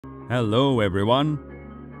Hello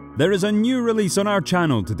everyone! There is a new release on our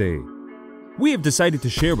channel today. We have decided to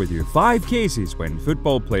share with you 5 cases when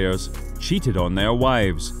football players cheated on their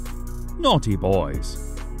wives. Naughty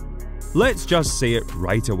boys. Let's just say it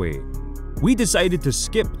right away. We decided to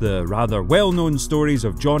skip the rather well-known stories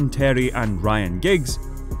of John Terry and Ryan Giggs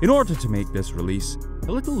in order to make this release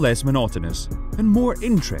a little less monotonous and more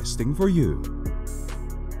interesting for you.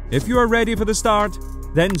 If you are ready for the start,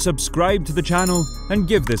 then subscribe to the channel and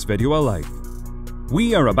give this video a like.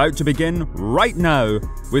 We are about to begin right now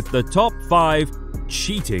with the top 5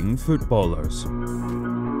 cheating footballers.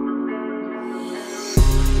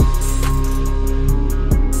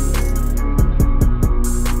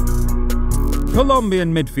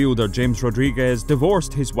 Colombian midfielder James Rodriguez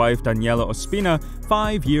divorced his wife Daniela Ospina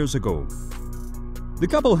 5 years ago. The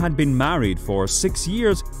couple had been married for 6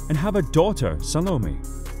 years and have a daughter, Salome.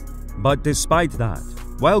 But despite that,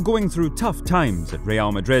 while going through tough times at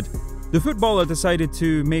Real Madrid, the footballer decided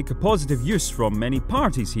to make a positive use from many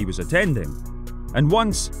parties he was attending. And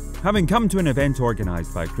once, having come to an event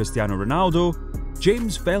organised by Cristiano Ronaldo,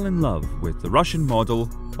 James fell in love with the Russian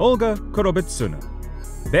model Olga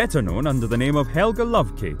Korobitsyna, better known under the name of Helga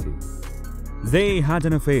Lovekaty. They had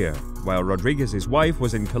an affair while Rodriguez's wife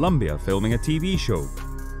was in Colombia filming a TV show.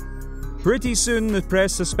 Pretty soon the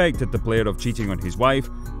press suspected the player of cheating on his wife,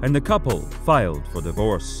 and the couple filed for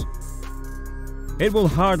divorce. It will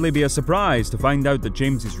hardly be a surprise to find out that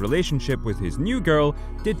James's relationship with his new girl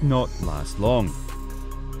did not last long.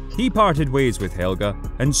 He parted ways with Helga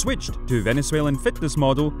and switched to Venezuelan fitness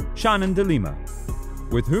model Shannon de Lima,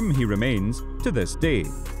 with whom he remains to this day.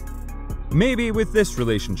 Maybe with this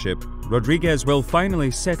relationship, Rodriguez will finally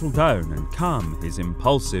settle down and calm his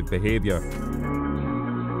impulsive behaviour.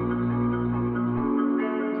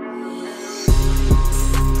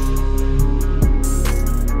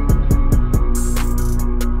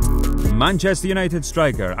 Manchester United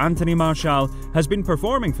striker Anthony Martial has been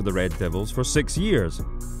performing for the Red Devils for 6 years,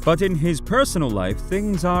 but in his personal life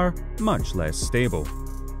things are much less stable.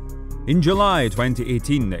 In July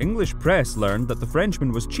 2018, the English press learned that the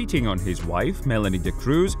Frenchman was cheating on his wife, Melanie de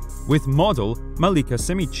Cruz, with model Malika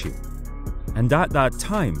Simici. And at that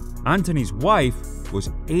time, Anthony's wife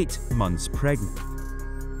was 8 months pregnant.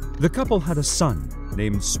 The couple had a son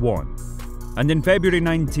named Swan. And in February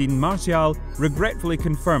 19, Martial regretfully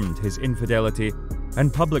confirmed his infidelity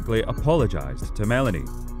and publicly apologised to Melanie.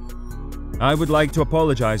 "I would like to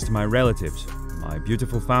apologise to my relatives, my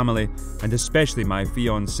beautiful family, and especially my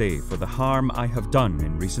fiancée for the harm I have done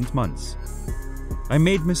in recent months. I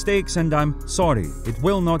made mistakes and I'm sorry, it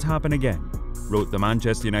will not happen again," wrote the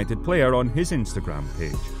Manchester United player on his Instagram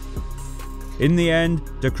page. In the end,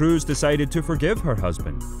 de Cruz decided to forgive her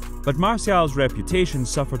husband, but Martial's reputation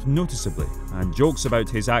suffered noticeably, and jokes about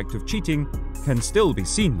his act of cheating can still be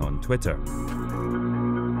seen on Twitter.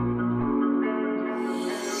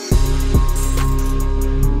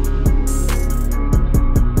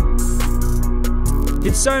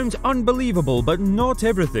 It sounds unbelievable, but not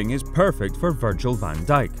everything is perfect for Virgil van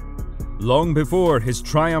Dijk. Long before his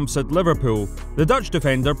triumphs at Liverpool, the Dutch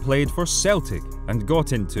defender played for Celtic and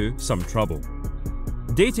got into some trouble.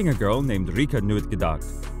 Dating a girl named Rika Noodgedacht,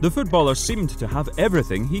 the footballer seemed to have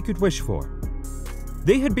everything he could wish for.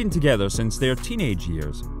 They had been together since their teenage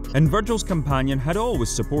years, and Virgil's companion had always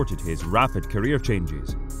supported his rapid career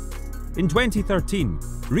changes. In 2013,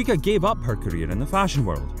 Rika gave up her career in the fashion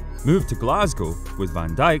world, moved to Glasgow with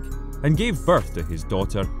Van Dijk, and gave birth to his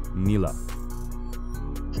daughter, Nila.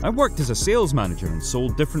 "I worked as a sales manager and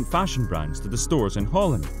sold different fashion brands to the stores in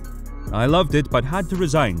Holland. I loved it but had to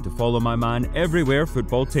resign to follow my man everywhere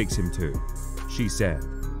football takes him to," she said.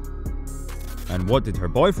 And what did her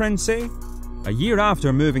boyfriend say? A year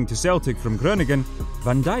after moving to Celtic from Groningen,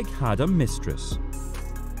 Van Dijk had a mistress.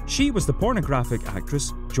 She was the pornographic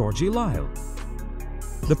actress Georgie Lyle.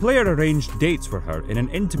 The player arranged dates for her in an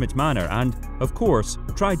intimate manner and, of course,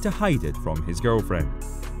 tried to hide it from his girlfriend.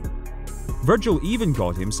 Virgil even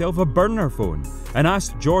got himself a burner phone and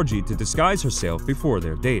asked Georgie to disguise herself before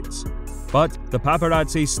their dates. But the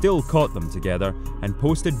paparazzi still caught them together and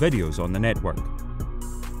posted videos on the network.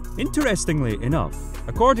 Interestingly enough,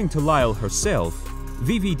 according to Lyle herself,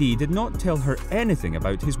 VVD did not tell her anything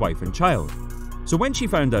about his wife and child. So when she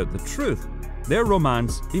found out the truth, their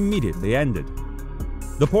romance immediately ended.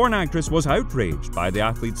 The porn actress was outraged by the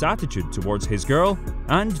athlete's attitude towards his girl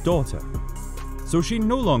and daughter. So she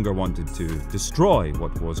no longer wanted to destroy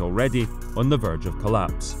what was already on the verge of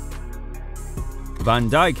collapse. Van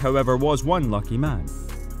Dijk, however, was one lucky man.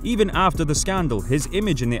 Even after the scandal, his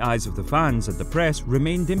image in the eyes of the fans and the press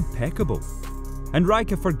remained impeccable, and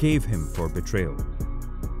Rijka forgave him for betrayal.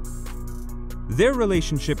 Their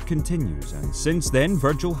relationship continues, and since then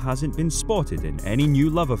Virgil hasn't been spotted in any new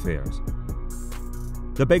love affairs.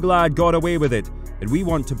 The big lad got away with it, and we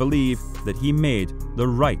want to believe that he made the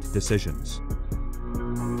right decisions.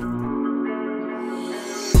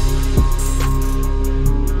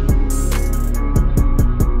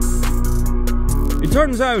 It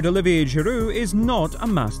turns out Olivier Giroud is not a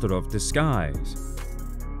master of disguise.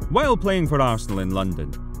 While playing for Arsenal in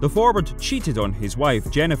London, the forward cheated on his wife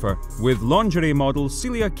Jennifer with lingerie model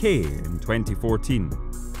Celia Kay in 2014.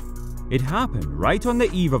 It happened right on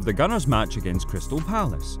the eve of the Gunners' match against Crystal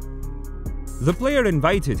Palace. The player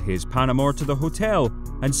invited his paramour to the hotel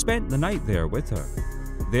and spent the night there with her,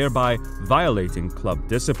 thereby violating club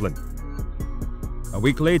discipline. A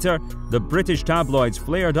week later, the British tabloids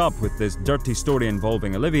flared up with this dirty story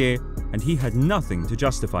involving Olivier, and he had nothing to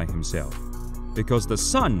justify himself, because The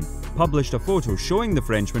Sun published a photo showing the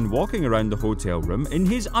Frenchman walking around the hotel room in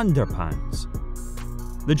his underpants.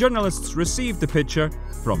 The journalists received the picture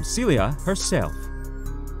from Celia herself.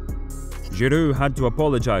 Giroud had to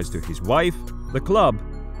apologise to his wife, the club,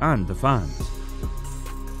 and the fans.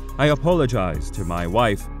 "I apologise to my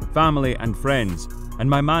wife, family and friends, and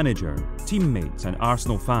my manager, teammates and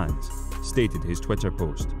Arsenal fans," stated his Twitter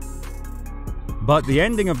post. But the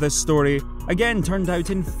ending of this story again turned out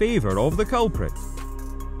in favour of the culprit.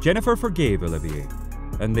 Jennifer forgave Olivier,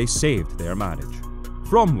 and they saved their marriage,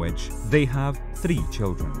 from which they have 3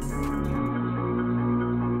 children.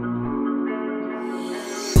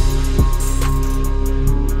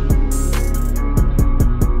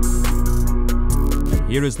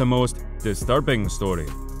 Here is the most disturbing story.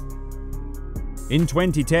 In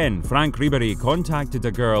 2010, Frank Ribéry contacted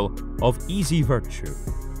a girl of easy virtue,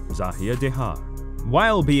 Zahia Dehar,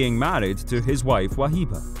 while being married to his wife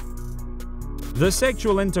Wahiba. The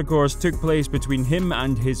sexual intercourse took place between him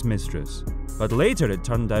and his mistress, but later it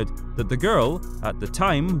turned out that the girl, at the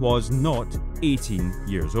time, was not 18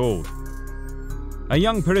 years old. A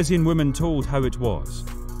young Parisian woman told how it was.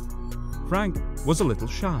 "Frank was a little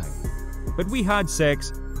shy, but we had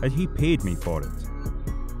sex and he paid me for it."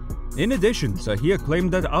 In addition, Zahia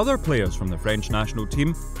claimed that other players from the French national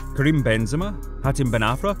team, Karim Benzema, Hatem Ben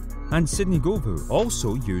Afra, and Sidney Govou,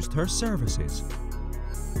 also used her services.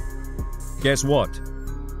 Guess what?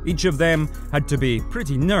 Each of them had to be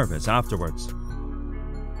pretty nervous afterwards.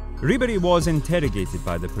 Ribéry was interrogated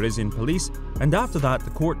by the Parisian police, and after that the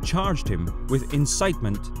court charged him with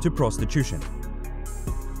incitement to prostitution.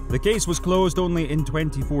 The case was closed only in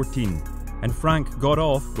 2014, and Frank got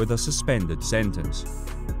off with a suspended sentence.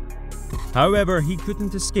 However, he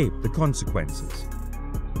couldn't escape the consequences.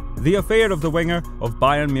 The affair of the winger of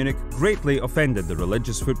Bayern Munich greatly offended the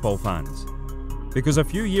religious football fans, because a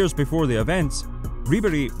few years before the events,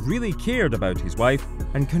 Ribéry really cared about his wife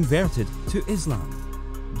and converted to Islam,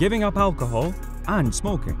 giving up alcohol and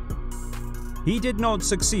smoking. He did not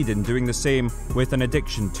succeed in doing the same with an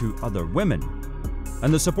addiction to other women,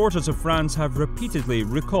 and the supporters of France have repeatedly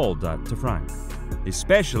recalled that to Frank,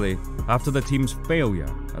 especially after the team's failure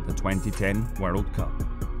at the 2010 World Cup.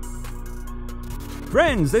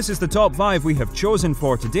 Friends, this is the top 5 we have chosen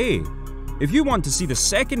for today. If you want to see the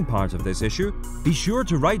second part of this issue, be sure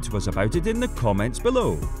to write to us about it in the comments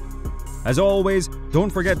below. As always, don't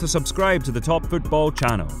forget to subscribe to the Top Football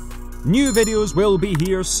channel. New videos will be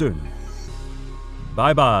here soon.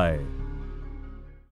 Bye bye.